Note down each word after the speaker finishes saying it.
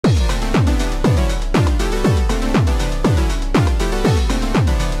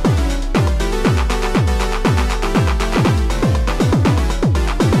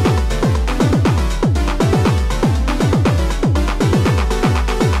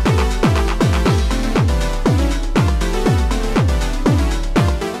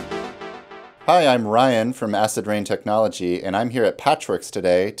Hi, I'm Ryan from Acid Rain Technology, and I'm here at Patchwerks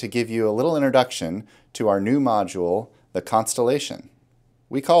today to give you a little introduction to our new module, the Constellation.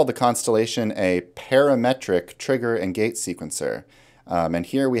 We call the Constellation a parametric trigger and gate sequencer, and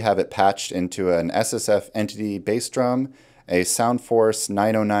here we have it patched into an SSF entity bass drum, a Soundforce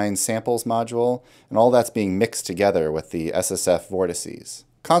 909 samples module, and all that's being mixed together with the SSF vortices.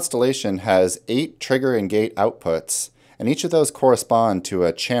 Constellation has 8 trigger and gate outputs, and each of those correspond to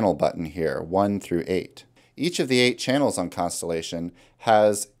a channel button here, 1 through 8. Each of the 8 channels on Constellation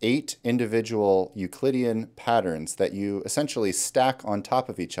has 8 individual Euclidean patterns that you essentially stack on top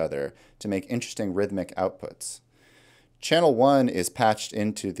of each other to make interesting rhythmic outputs. Channel 1 is patched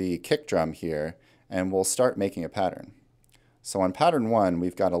into the kick drum here, and we'll start making a pattern. So on pattern 1,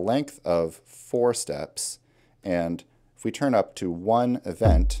 we've got a length of 4 steps, and if we turn up to 1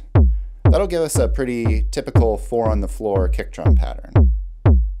 event, that'll give us a pretty typical 4 on the floor kick drum pattern.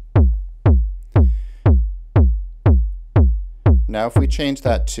 Now if we change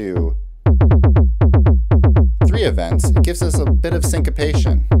that to 3 events, it gives us a bit of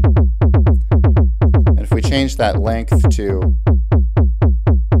syncopation. And if we change that length to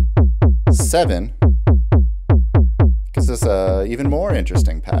 7, it gives us an even more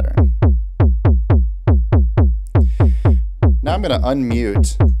interesting pattern. Now I'm going to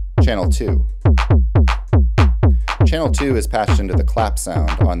unmute Channel 2. Channel 2 is patched into the clap sound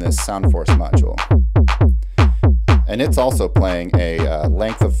on this Soundforce module. And it's also playing a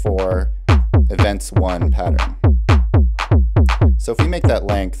length of 4, events 1 pattern. So if we make that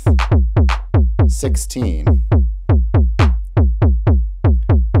length 16,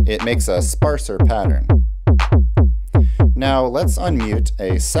 it makes a sparser pattern. Now let's unmute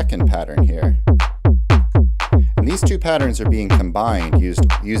a second pattern here. And these 2 patterns are being combined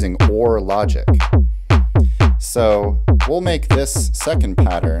using OR logic. So we'll make this second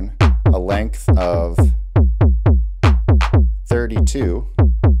pattern a length of 32,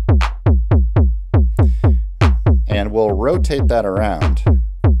 and we'll rotate that around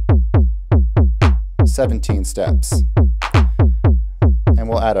 17 steps. And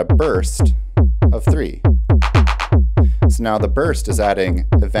we'll add a burst of 3. So now the burst is adding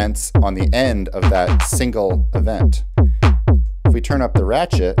events on the end of that single event. If we turn up the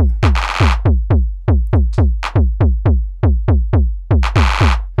ratchet,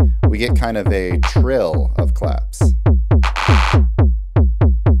 we get kind of a trill of claps.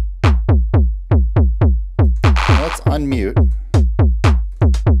 Now let's unmute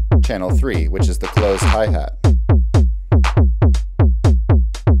channel 3, which is the closed hi-hat.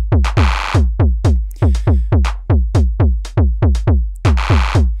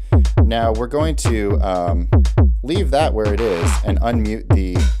 Now we're going to leave that where it is and unmute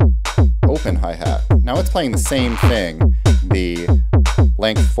the open hi-hat. Now it's playing the same thing, the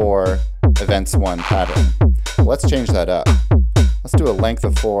length 4, events 1 pattern. Let's change that up. Let's do a length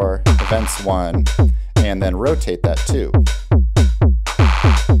of 4, events 1, and then rotate that 2.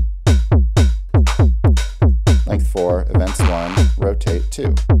 Length 4, events 1, rotate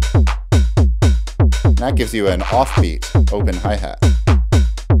 2. And that gives you an offbeat open hi-hat.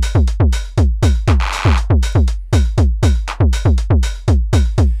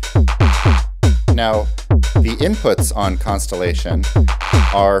 Now, the inputs on Constellation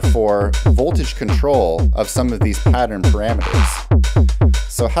are for voltage control of some of these pattern parameters.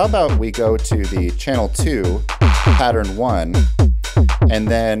 So how about we go to the channel 2, pattern 1, and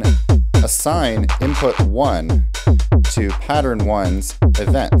then assign input 1 to pattern 1's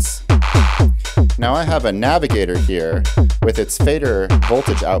events. Now I have a navigator here with its fader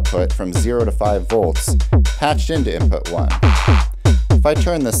voltage output from 0 to 5 volts patched into input 1. If I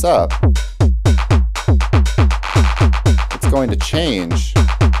turn this up, it's going to change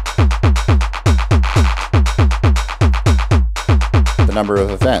the number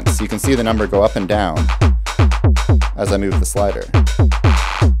of events. You can see the number go up and down as I move the slider.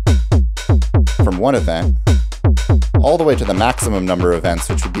 From 1 event all the way to the maximum number of events,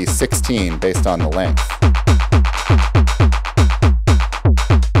 which would be 16 based on the length.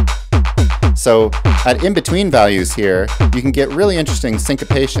 So at in-between values here, you can get really interesting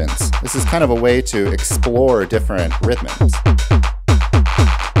syncopations. This is kind of a way to explore different rhythms.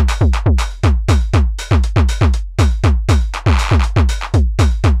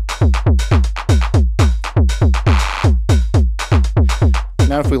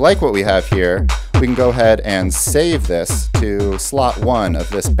 Now if we like what we have here, we can go ahead and save this to slot 1 of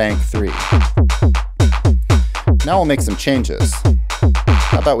this bank 3. Now we'll make some changes.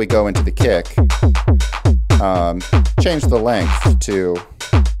 How about we go into the kick, change the length to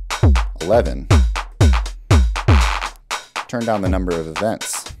 11, turn down the number of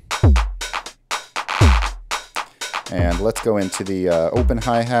events. And let's go into the open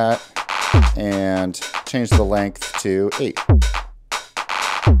hi-hat and change the length to 8.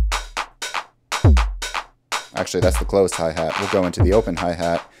 Actually, that's the closed hi-hat. We'll go into the open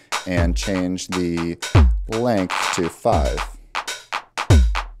hi-hat and change the length to 5.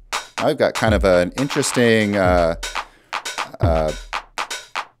 Now I've got kind of an interesting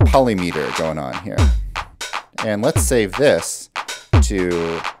polymeter going on here. And let's save this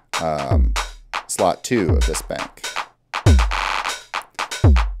to slot 2 of this bank.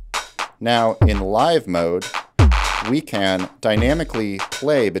 Now in live mode, we can dynamically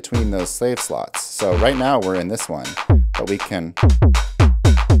play between those slave slots. So right now we're in this one, but we can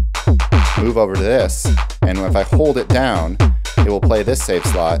move over to this, and if I hold it down, it will play this save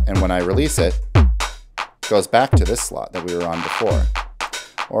slot, and when I release it, it goes back to this slot that we were on before.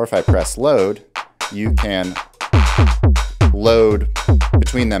 Or if I press load, you can load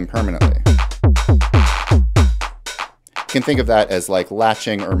between them permanently. You can think of that as like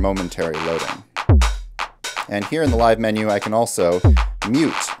latching or momentary loading. And here in the live menu, I can also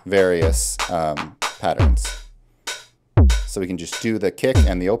mute various patterns. So we can just do the kick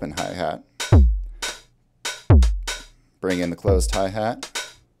and the open hi-hat. Bring in the closed hi-hat.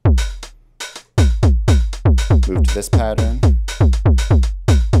 Move to this pattern.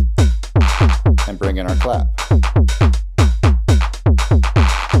 And bring in our clap.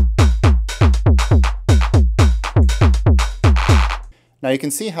 Now you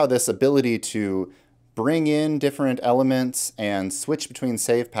can see how this ability to bring in different elements and switch between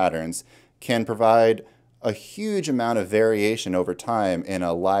save patterns can provide a huge amount of variation over time in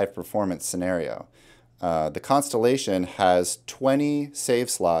a live performance scenario. The Constellation has 20 save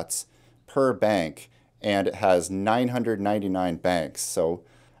slots per bank, and it has 999 banks, so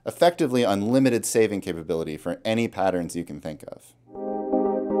effectively unlimited saving capability for any patterns you can think of.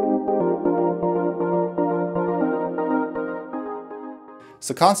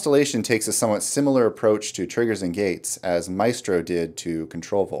 So Constellation takes a somewhat similar approach to triggers and gates as Maestro did to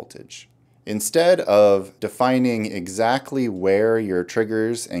control voltage. Instead of defining exactly where your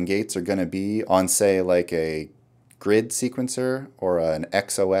triggers and gates are going to be on, say, like a grid sequencer or an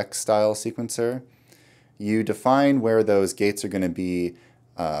XOX style sequencer, you define where those gates are going to be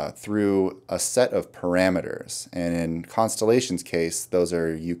through a set of parameters. And in Constellation's case, those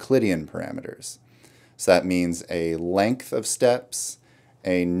are Euclidean parameters. So that means a length of steps,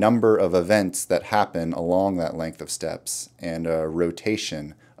 a number of events that happen along that length of steps, and a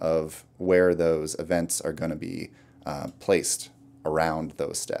rotation of where those events are going to be placed around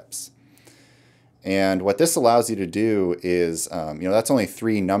those steps. And what this allows you to do is, that's only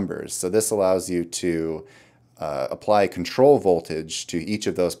 3 numbers, so this allows you to apply control voltage to each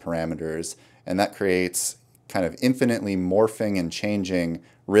of those parameters, and that creates kind of infinitely morphing and changing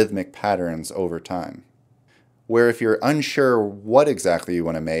rhythmic patterns over time. Where if you're unsure what exactly you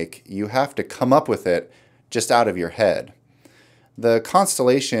want to make, you have to come up with it just out of your head. The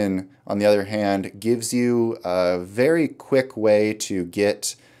Constellation, on the other hand, gives you a very quick way to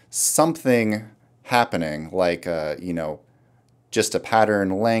get something happening, like just a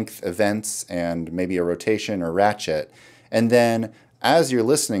pattern, length, events, and maybe a rotation or ratchet. And then as you're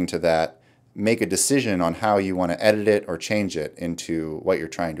listening to that, make a decision on how you want to edit it or change it into what you're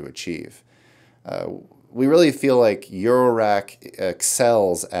trying to achieve. We really feel like Eurorack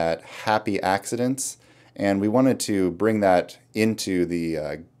excels at happy accidents, and we wanted to bring that into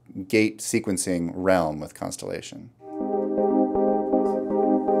the gate sequencing realm with Constellation.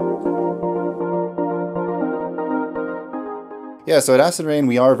 Yeah, so at Acid Rain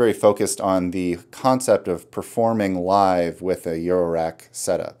we are very focused on the concept of performing live with a Eurorack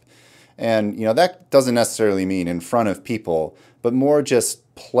setup. And that doesn't necessarily mean in front of people, but more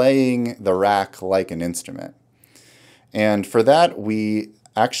just playing the rack like an instrument. And for that, we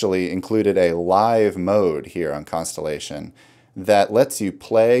actually included a live mode here on Constellation that lets you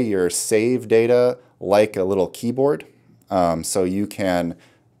play your save data like a little keyboard. So you can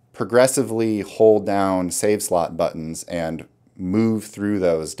progressively hold down save slot buttons and move through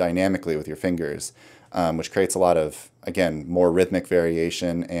those dynamically with your fingers, which creates a lot of, again, more rhythmic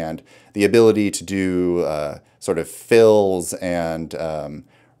variation and the ability to do sort of fills and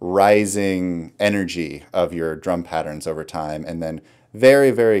rising energy of your drum patterns over time, and then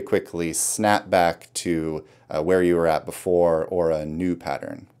very, very quickly snap back to where you were at before or a new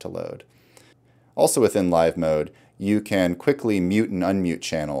pattern to load. Also within live mode, you can quickly mute and unmute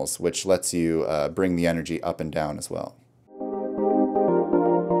channels, which lets you bring the energy up and down as well.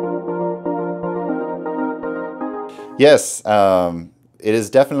 Yes, it is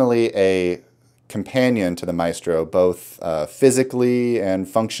definitely a companion to the Maestro, both physically and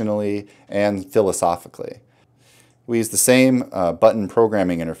functionally and philosophically. We use the same button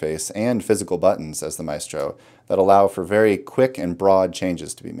programming interface and physical buttons as the Maestro that allow for very quick and broad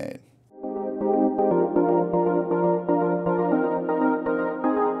changes to be made.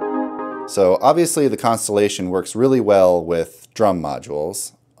 So obviously the Constellation works really well with drum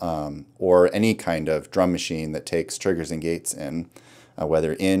modules, or any kind of drum machine that takes triggers and gates in,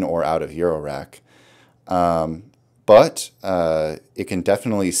 whether in or out of Eurorack. But it can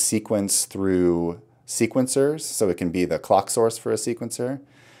definitely sequence through sequencers, so it can be the clock source for a sequencer.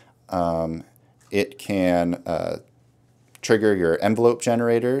 It can trigger your envelope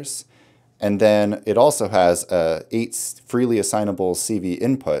generators, and then it also has 8 freely assignable CV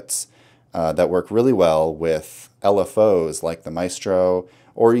inputs that work really well with LFOs like the Maestro,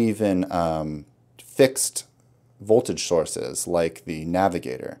 or even fixed voltage sources like the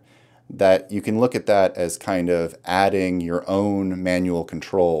Navigator. That you can look at that as kind of adding your own manual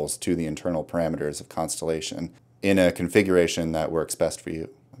controls to the internal parameters of Constellation in a configuration that works best for you.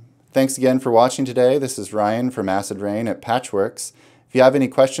 Thanks again for watching today. This is Ryan from Acid Rain at Patchwerks. If you have any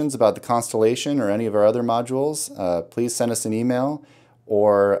questions about the Constellation or any of our other modules, please send us an email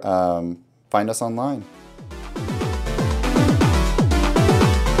or find us online.